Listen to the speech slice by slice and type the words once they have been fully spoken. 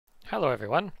Hello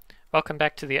everyone, welcome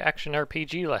back to the Action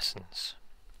RPG lessons.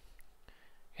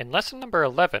 In lesson number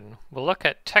 11, we'll look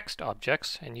at text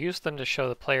objects and use them to show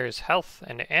the player's health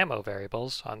and ammo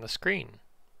variables on the screen.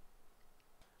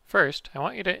 First, I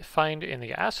want you to find in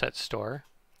the Assets store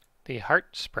the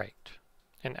Heart Sprite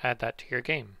and add that to your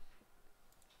game.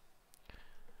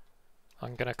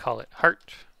 I'm going to call it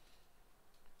Heart,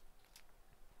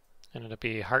 and it'll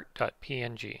be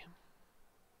heart.png.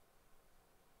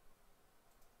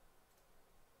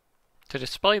 To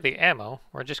display the ammo,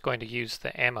 we're just going to use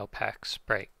the ammo pack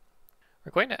sprite.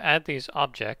 We're going to add these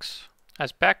objects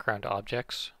as background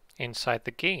objects inside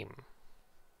the game.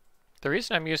 The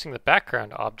reason I'm using the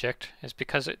background object is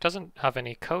because it doesn't have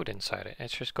any code inside it.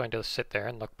 It's just going to sit there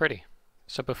and look pretty.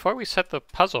 So before we set the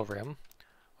puzzle room,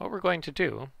 what we're going to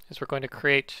do is we're going to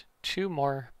create two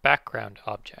more background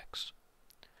objects.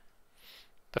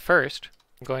 The first,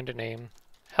 I'm going to name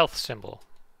health symbol,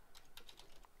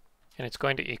 and it's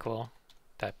going to equal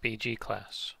that BG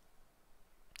class.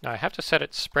 Now I have to set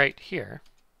its sprite here,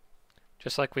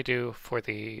 just like we do for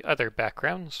the other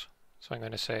backgrounds. So I'm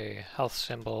going to say health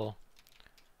symbol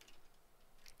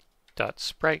dot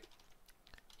sprite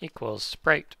equals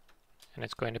sprite, and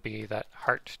it's going to be that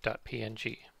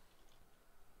heart.png.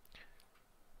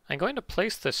 I'm going to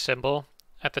place this symbol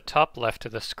at the top left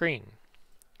of the screen.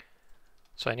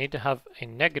 So I need to have a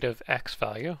negative x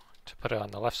value to put it on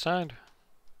the left side.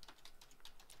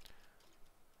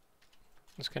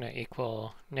 It's going to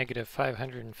equal negative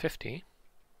 550,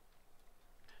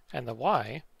 and the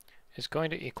y is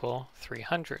going to equal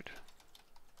 300.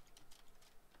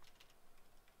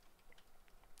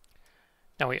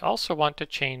 Now we also want to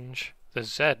change the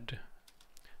z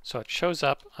so it shows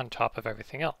up on top of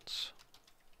everything else.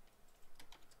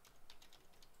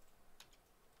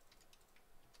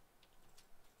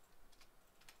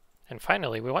 And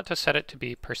finally, we want to set it to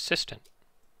be persistent,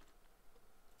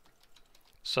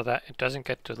 so that it doesn't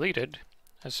get deleted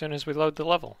as soon as we load the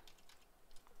level.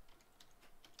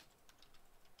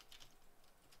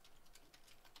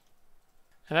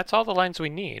 And that's all the lines we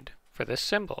need for this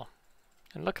symbol.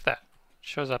 And look at that, it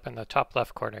shows up in the top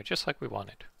left corner just like we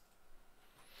wanted.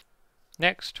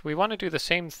 Next, we want to do the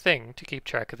same thing to keep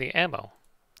track of the ammo.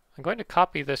 I'm going to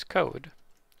copy this code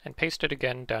and paste it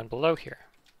again down below here.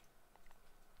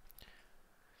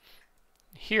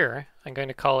 Here, I'm going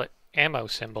to call it ammo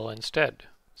symbol instead.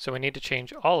 So we need to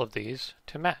change all of these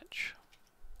to match.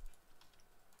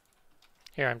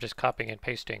 Here I'm just copying and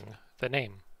pasting the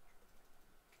name.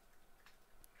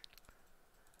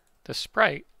 The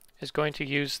sprite is going to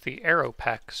use the arrow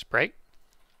pack sprite,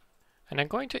 and I'm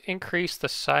going to increase the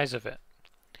size of it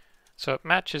so it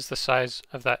matches the size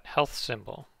of that health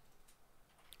symbol.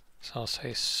 So I'll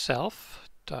say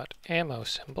self.ammo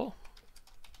symbol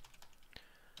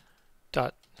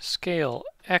dot scale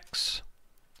x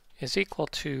is equal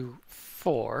to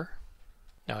 4.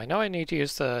 Now I know I need to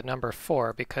use the number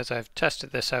 4 because I've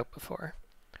tested this out before.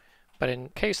 But in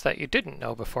case that you didn't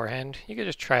know beforehand, you could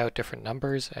just try out different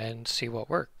numbers and see what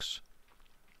works.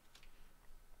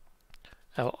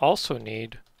 I'll also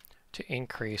need to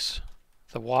increase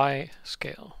the y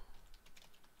scale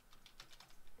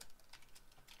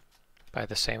by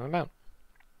the same amount.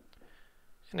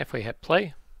 And if we hit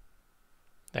play,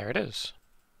 there it is.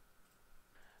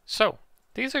 So,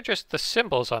 these are just the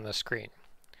symbols on the screen.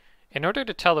 In order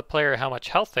to tell the player how much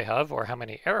health they have or how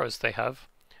many arrows they have,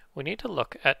 we need to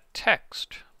look at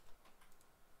text.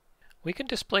 We can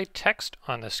display text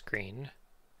on the screen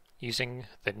using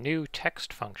the new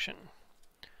text function.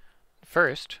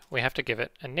 First, we have to give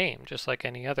it a name, just like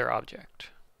any other object.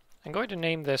 I'm going to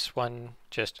name this one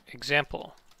just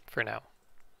example for now.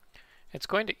 It's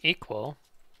going to equal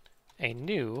a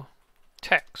new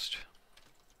text.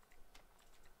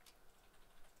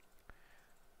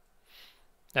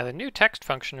 Now the new text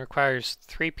function requires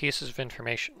 3 pieces of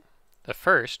information. The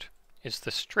first is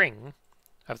the string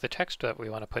of the text that we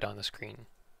want to put on the screen.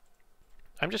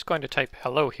 I'm just going to type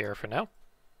hello here for now.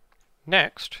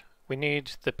 Next, we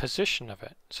need the position of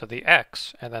it, so the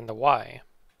x and then the y.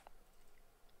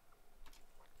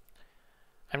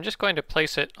 I'm just going to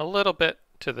place it a little bit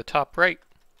to the top right,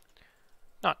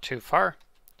 not too far,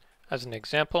 as an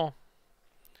example.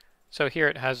 So here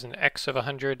it has an x of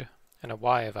 100 and a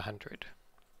y of 100.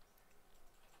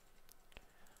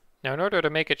 Now in order to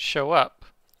make it show up,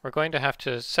 we're going to have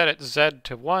to set its z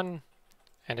to 1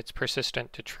 and its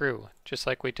persistent to true, just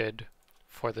like we did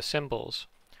for the symbols.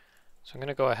 So I'm going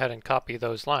to go ahead and copy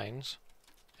those lines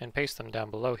and paste them down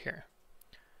below here.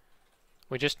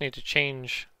 We just need to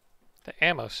change the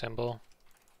ammo symbol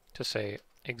to say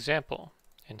example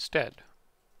instead.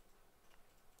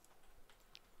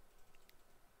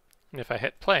 And if I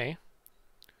hit play,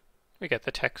 we get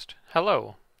the text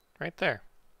hello right there.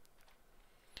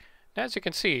 Now, as you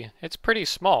can see, it's pretty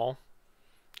small,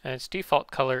 and its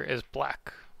default color is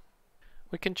black.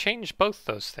 We can change both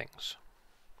those things.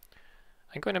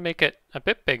 I'm going to make it a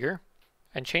bit bigger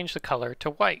and change the color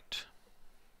to white.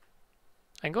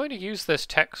 I'm going to use this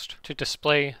text to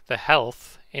display the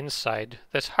health inside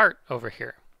this heart over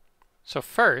here. So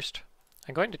first,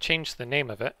 I'm going to change the name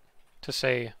of it to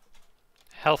say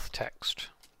health text.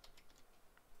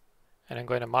 And I'm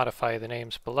going to modify the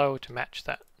names below to match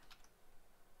that.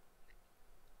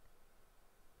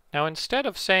 Now, instead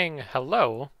of saying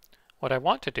hello, what I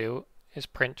want to do is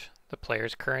print the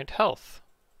player's current health.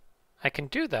 I can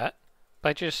do that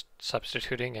by just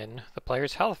substituting in the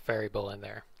player's health variable in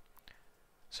there.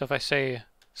 So if I say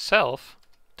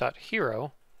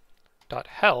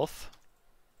self.hero.health,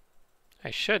 I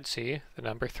should see the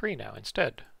number 3 now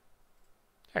instead.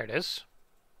 There it is.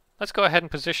 Let's go ahead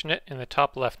and position it in the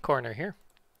top left corner here.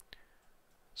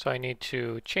 So I need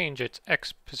to change its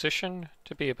X position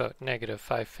to be about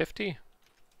 -550,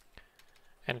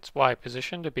 and its Y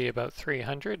position to be about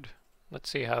 300. Let's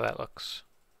see how that looks.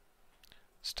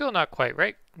 Still not quite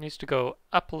right. It needs to go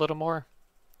up a little more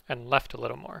and left a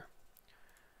little more.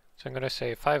 So I'm going to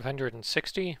say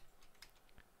 560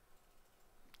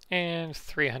 and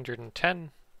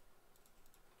 310.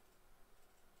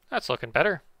 That's looking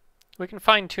better. We can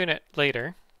fine-tune it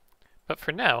later, but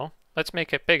for now, let's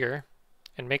make it bigger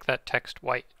and make that text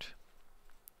white.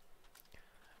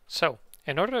 So,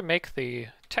 in order to make the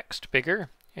text bigger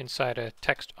inside a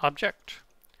text object,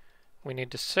 we need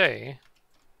to say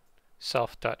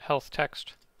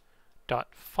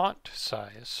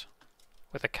self.healthText.fontSize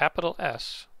with a capital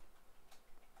S,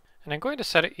 and I'm going to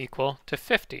set it equal to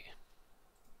 50.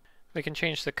 We can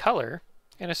change the color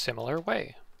in a similar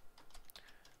way.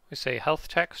 We say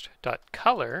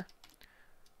healthText.color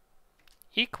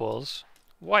equals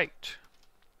white.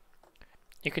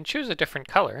 You can choose a different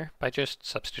color by just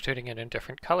substituting in a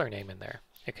different color name in there.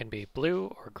 It can be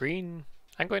blue or green.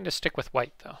 I'm going to stick with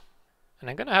white though. And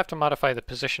I'm going to have to modify the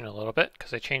position a little bit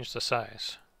because I changed the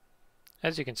size.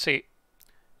 As you can see,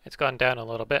 it's gone down a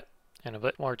little bit and a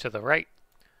bit more to the right.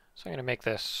 So I'm going to make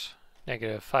this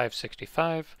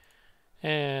 -565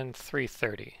 and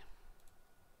 330.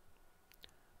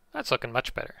 That's looking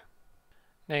much better.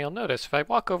 Now you'll notice if I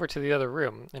walk over to the other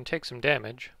room and take some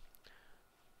damage,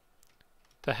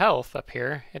 the health up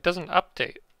here, it doesn't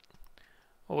update.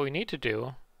 What we need to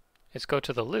do is go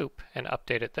to the loop and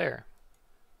update it there.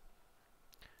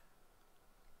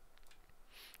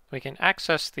 We can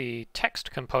access the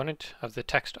text component of the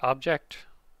text object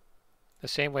the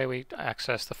same way we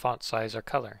access the font size or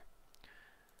color.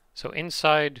 So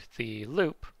inside the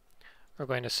loop, we're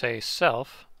going to say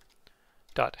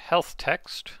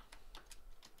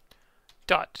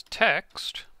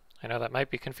self.healthText.text. I know that might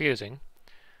be confusing.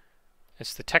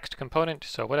 It's the text component,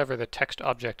 so whatever the text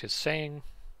object is saying.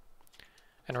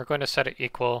 And we're going to set it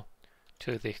equal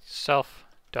to the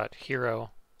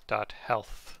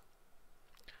self.hero.health.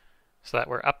 So that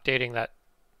we're updating that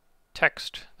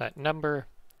text, that number,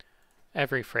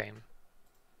 every frame.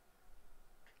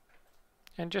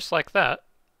 And just like that,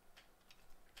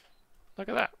 look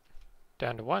at that,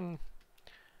 down to 1. And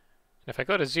if I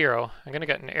go to 0, I'm going to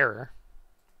get an error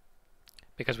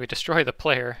because we destroy the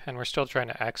player and we're still trying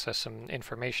to access some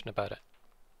information about it.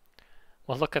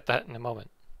 We'll look at that in a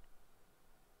moment.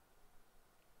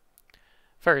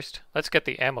 First, let's get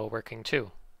the ammo working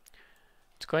too.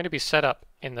 It's going to be set up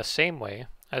in the same way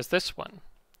as this one.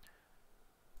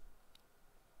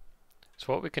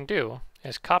 So what we can do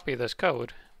is copy this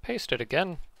code, paste it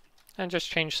again, and just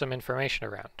change some information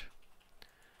around.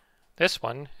 This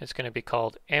one is going to be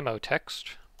called ammo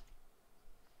text.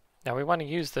 Now we want to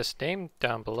use this name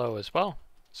down below as well,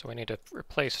 so we need to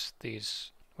replace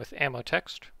these with ammo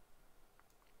text.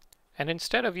 And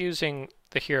instead of using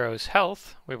the hero's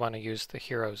health, we want to use the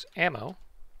hero's ammo.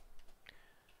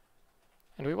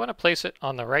 And we want to place it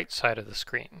on the right side of the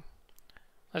screen.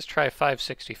 Let's try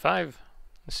 565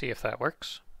 and see if that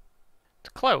works. It's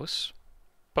close,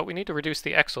 but we need to reduce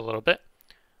the X a little bit.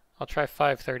 I'll try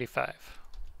 535.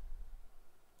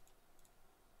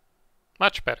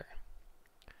 Much better.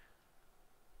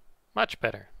 Much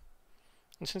better.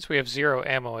 And since we have 0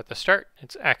 ammo at the start,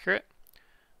 it's accurate.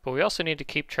 But we also need to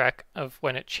keep track of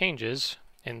when it changes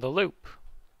in the loop.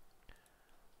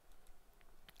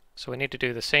 So we need to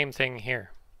do the same thing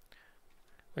here.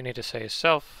 We need to say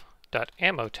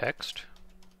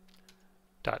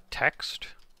self.ammoText.text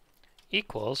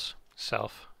equals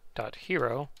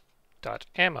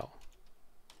self.hero.ammo.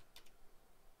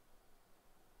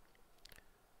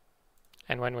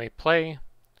 And when we play,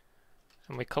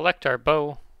 and we collect our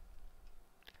bow,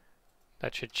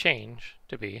 that should change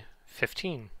to be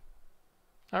 15.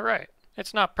 Alright,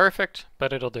 it's not perfect,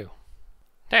 but it'll do.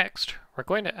 Next, we're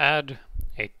going to add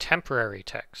a temporary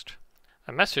text,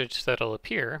 a message that'll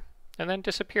appear and then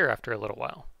disappear after a little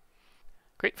while.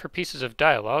 Great for pieces of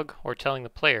dialogue or telling the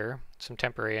player some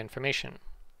temporary information,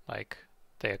 like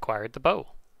they acquired the bow.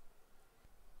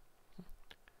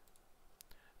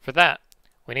 For that,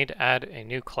 we need to add a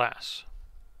new class.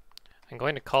 I'm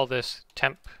going to call this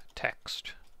temp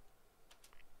text,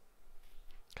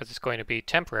 because it's going to be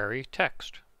temporary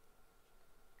text.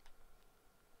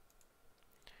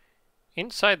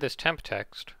 Inside this temp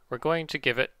text, we're going to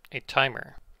give it a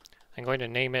timer. I'm going to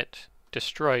name it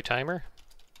destroy timer,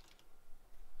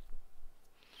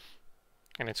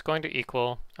 and it's going to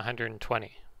equal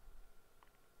 120.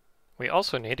 We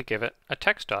also need to give it a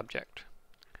text object.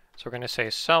 So we're going to say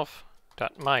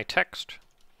self.myText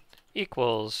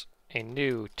equals a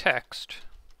new text.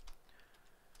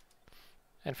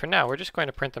 And for now, we're just going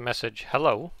to print the message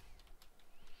hello.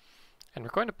 And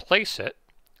we're going to place it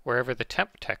wherever the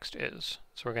temp text is.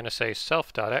 So we're going to say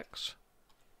self.x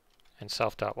and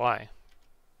self.y.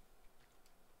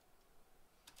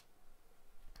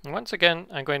 And once again,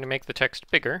 I'm going to make the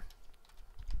text bigger.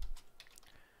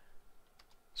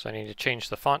 So I need to change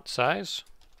the font size.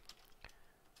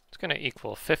 It's going to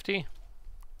equal 50.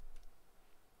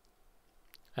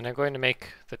 And I'm going to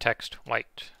make the text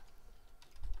white.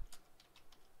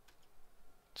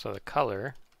 So the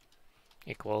color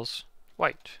equals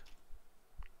white.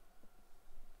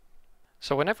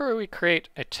 So whenever we create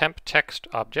a temp text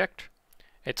object,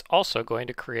 it's also going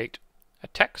to create a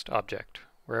text object,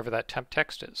 wherever that temp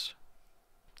text is.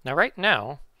 Now right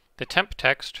now, the temp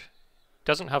text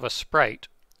doesn't have a sprite,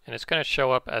 and it's going to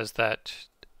show up as that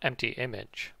empty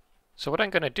image. So what I'm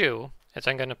going to do is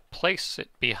I'm going to place it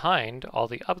behind all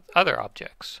the other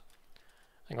objects.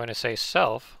 I'm going to say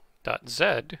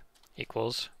self.z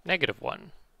equals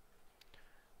 -1.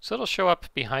 So it'll show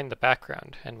up behind the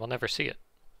background, and we'll never see it.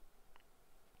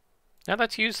 Now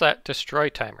let's use that destroy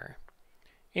timer.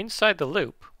 Inside the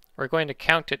loop, we're going to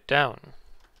count it down.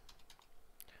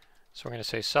 So we're going to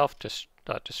say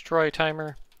self.destroy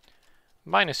timer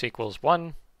minus equals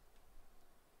 1.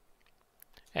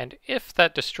 And if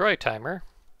that destroy timer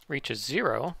reaches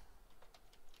 0,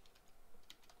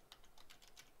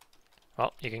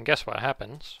 well, you can guess what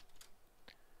happens.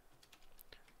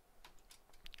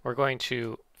 We're going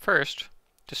to first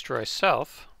destroy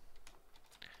self,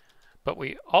 but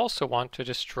we also want to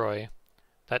destroy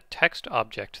that text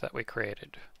object that we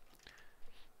created.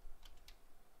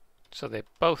 So they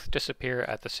both disappear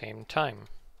at the same time.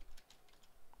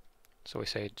 So we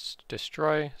say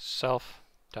destroy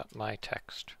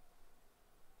self.myText.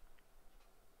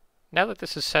 Now that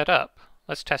this is set up,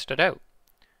 let's test it out.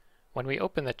 When we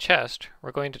open the chest,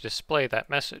 we're going to display that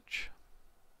message.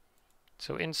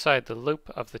 So inside the loop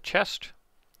of the chest,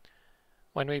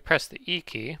 when we press the E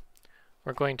key,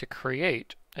 we're going to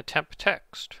create a temp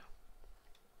text.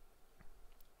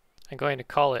 I'm going to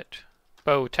call it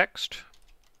bow text,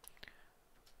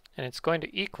 and it's going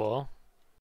to equal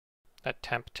that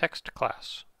temp text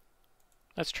class.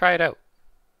 Let's try it out.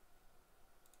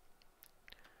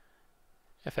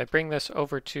 If I bring this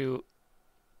over to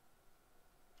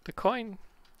the coin,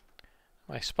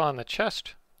 I spawn the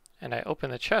chest, and I open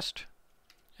the chest,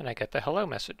 and I get the hello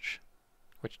message,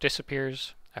 which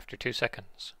disappears after 2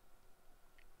 seconds.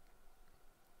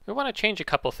 We want to change a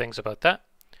couple things about that.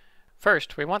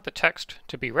 First, we want the text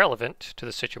to be relevant to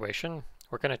the situation.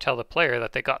 We're going to tell the player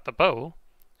that they got the bow,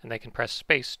 and they can press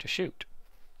space to shoot.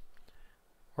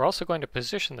 We're also going to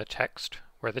position the text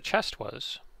where the chest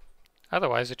was.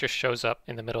 Otherwise, it just shows up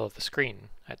in the middle of the screen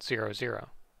at 0, 0.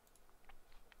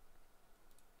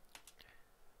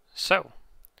 So,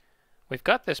 we've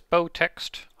got this bow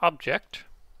text object,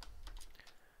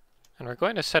 and we're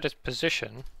going to set its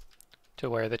position to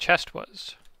where the chest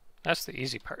was. That's the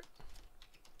easy part.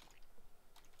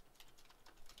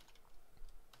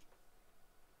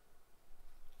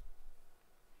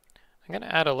 I'm going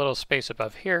to add a little space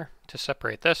above here to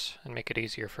separate this and make it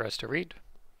easier for us to read.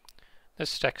 This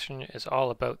section is all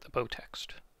about the bow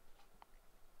text.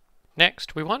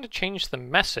 Next, we want to change the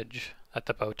message that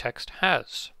the bow text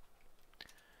has.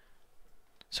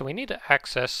 So we need to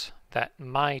access that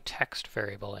myText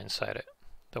variable inside it,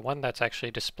 the one that's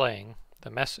actually displaying the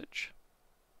message.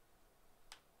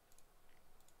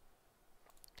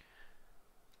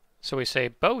 So we say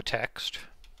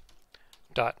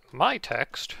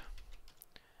bowText.myText,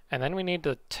 and then we need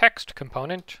the text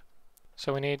component,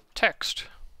 so we need text.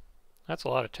 That's a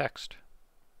lot of text.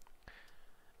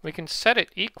 We can set it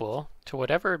equal to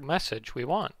whatever message we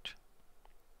want.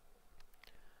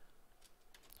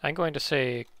 I'm going to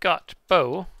say got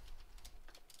bow,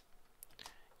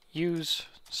 use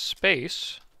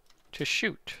space to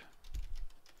shoot.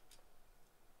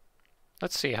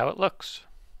 Let's see how it looks.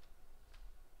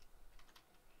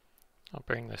 I'll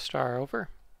bring the star over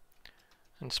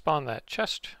and spawn that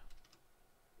chest.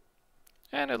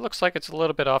 And it looks like it's a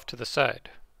little bit off to the side.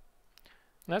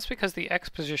 And that's because the X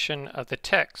position of the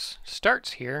text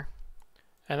starts here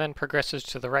and then progresses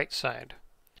to the right side.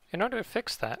 In order to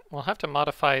fix that, we'll have to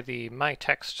modify the my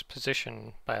text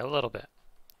position by a little bit.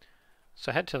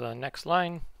 So head to the next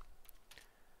line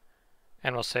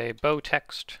and we'll say bow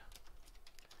text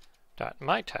dot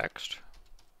my text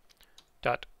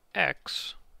dot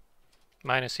x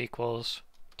minus equals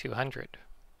 200.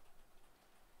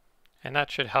 And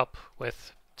that should help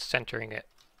with centering it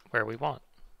where we want.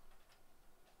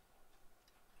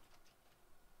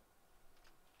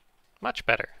 Much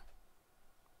better.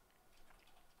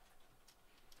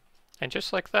 And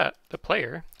just like that, the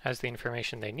player has the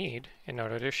information they need in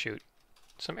order to shoot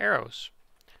some arrows.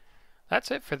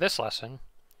 That's it for this lesson.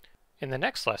 In the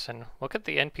next lesson, we'll get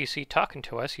the NPC talking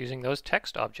to us using those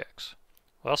text objects.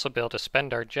 We'll also be able to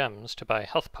spend our gems to buy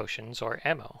health potions or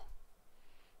ammo.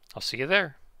 I'll see you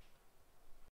there.